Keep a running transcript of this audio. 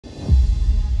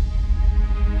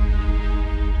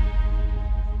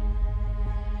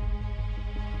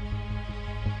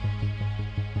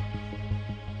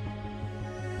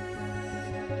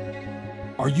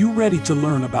you ready to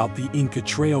learn about the Inca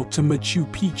Trail to Machu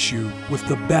Picchu with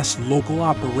the best local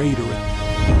operator?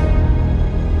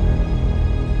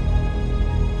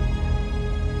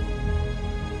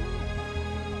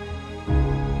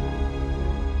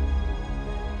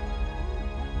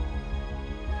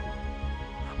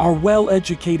 Our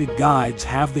well-educated guides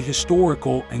have the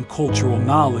historical and cultural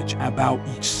knowledge about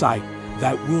each site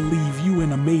that will leave you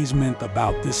in amazement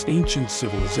about this ancient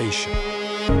civilization.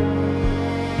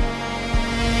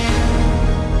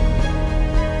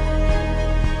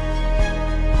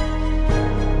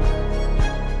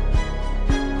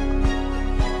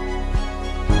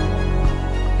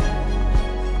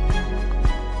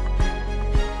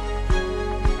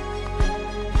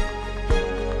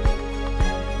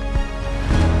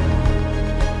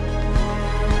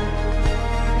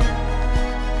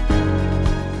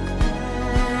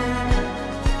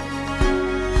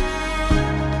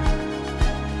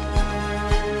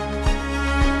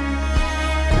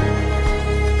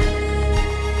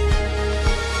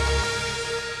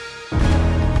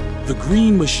 The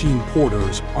Green Machine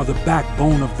Porters are the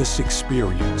backbone of this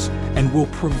experience and will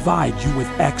provide you with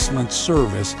excellent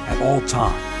service at all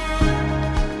times.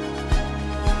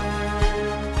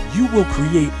 You will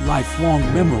create lifelong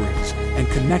memories and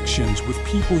connections with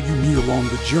people you meet along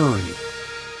the journey.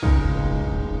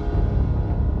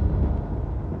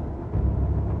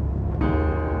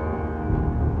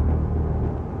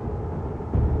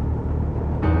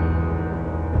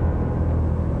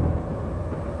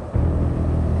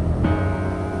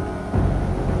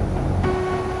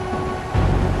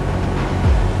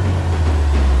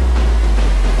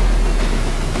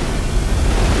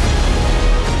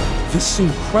 This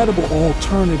incredible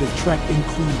alternative trek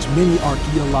includes many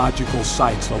archaeological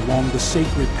sites along the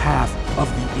sacred path of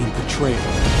the Inca Trail.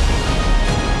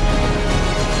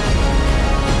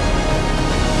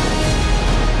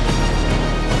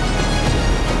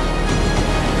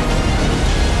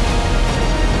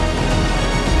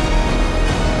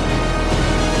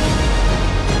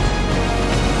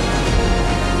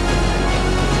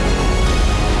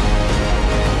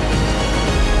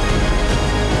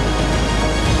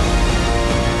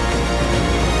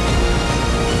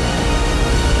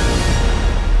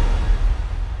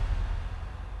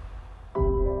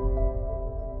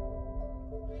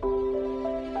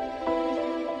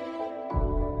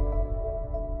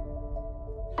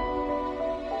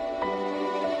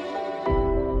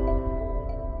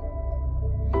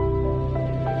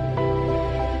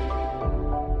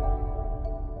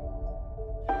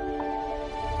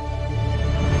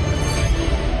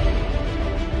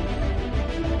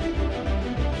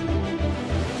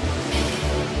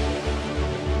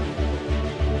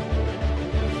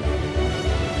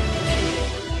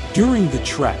 During the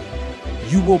trek,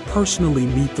 you will personally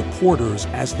meet the porters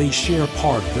as they share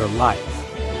part of their life.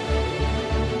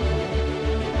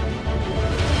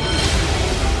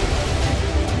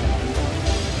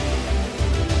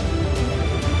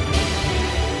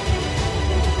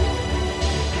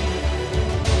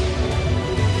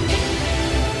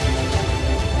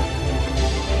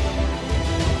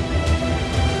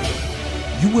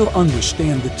 You will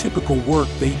understand the typical work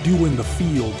they do in the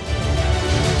field.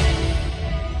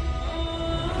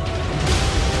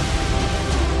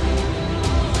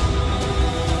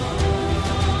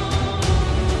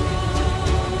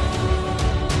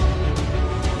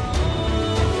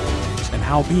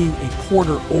 How being a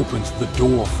porter opens the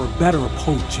door for better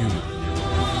opportunity.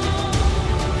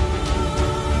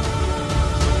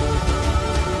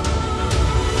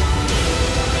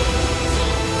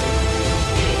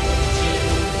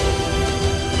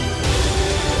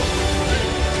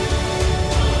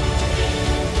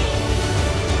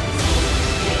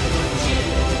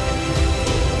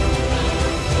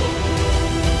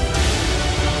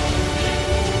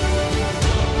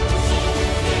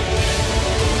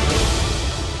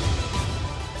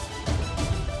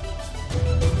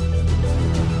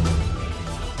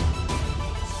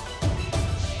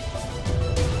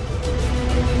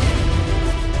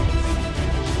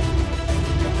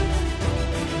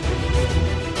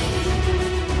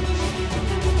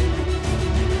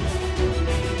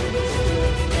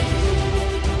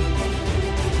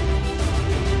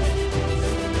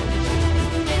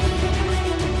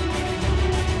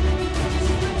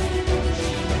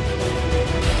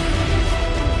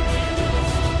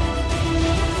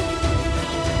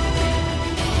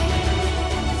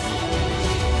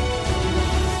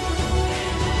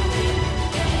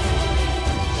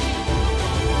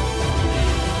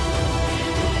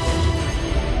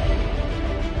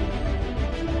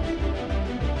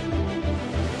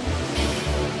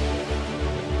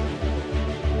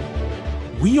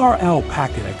 We are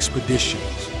Alpaca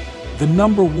Expeditions, the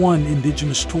 #1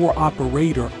 indigenous tour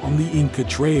operator on the Inca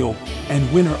Trail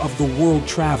and winner of the World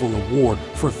Travel Award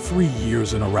for 3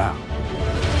 years in a row.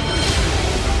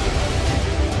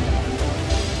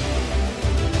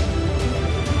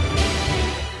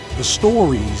 The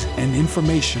stories and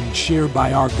information shared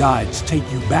by our guides take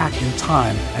you back in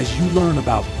time as you learn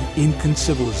about the Incan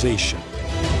civilization.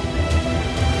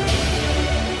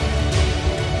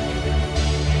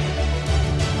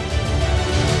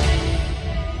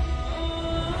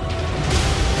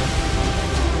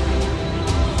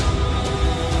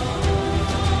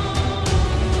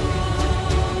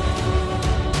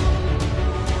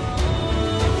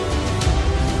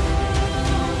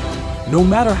 No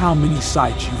matter how many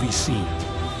sites you've seen,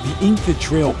 the Inca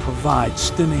Trail provides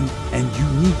stunning and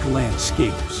unique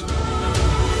landscapes.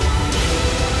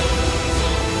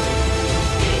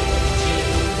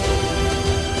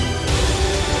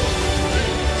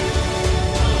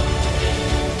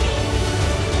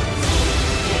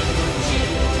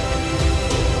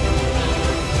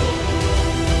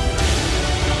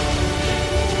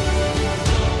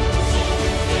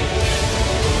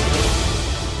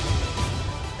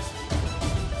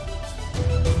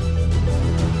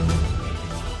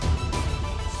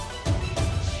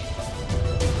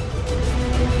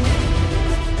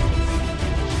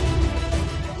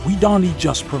 We don't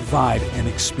just provide an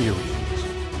experience.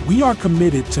 We are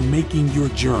committed to making your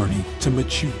journey to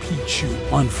Machu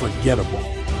Picchu unforgettable.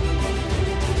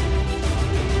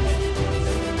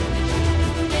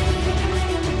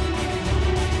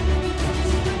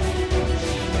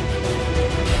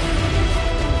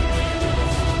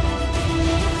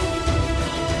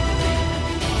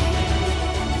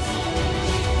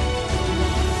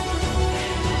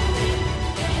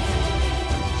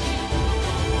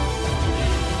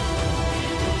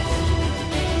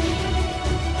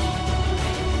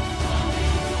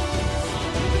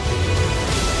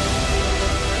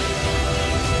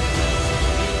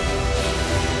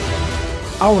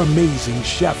 Our amazing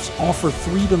chefs offer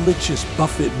 3 delicious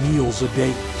buffet meals a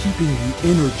day, keeping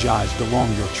you energized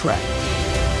along your trek.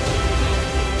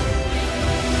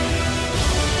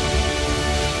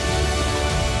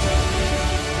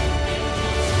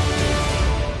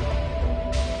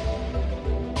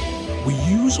 We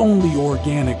use only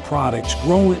organic products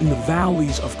grown in the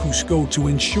valleys of Cusco to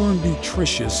ensure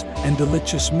nutritious and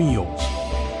delicious meals.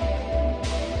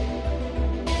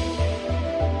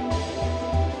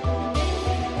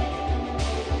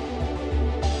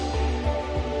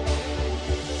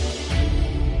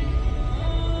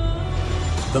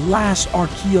 The last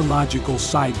archaeological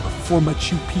site before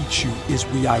Machu Picchu is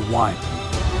Wiñaywayna.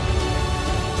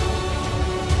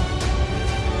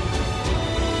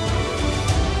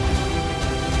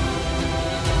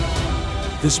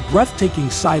 This breathtaking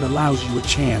site allows you a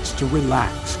chance to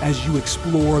relax as you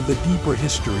explore the deeper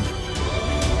history.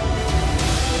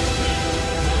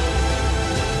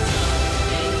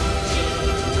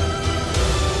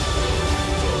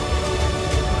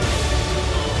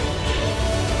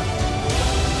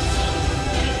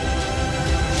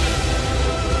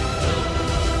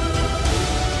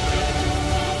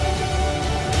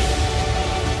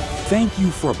 Thank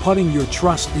you for putting your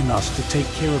trust in us to take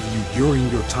care of you during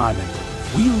your time in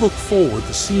Peru. We look forward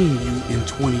to seeing you in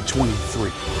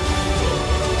 2023.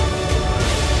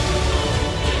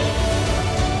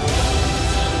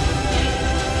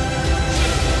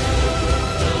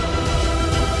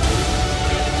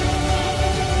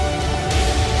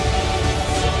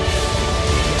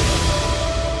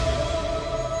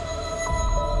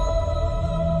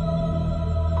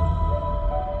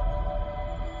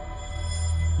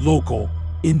 Local,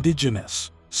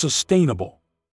 indigenous, sustainable.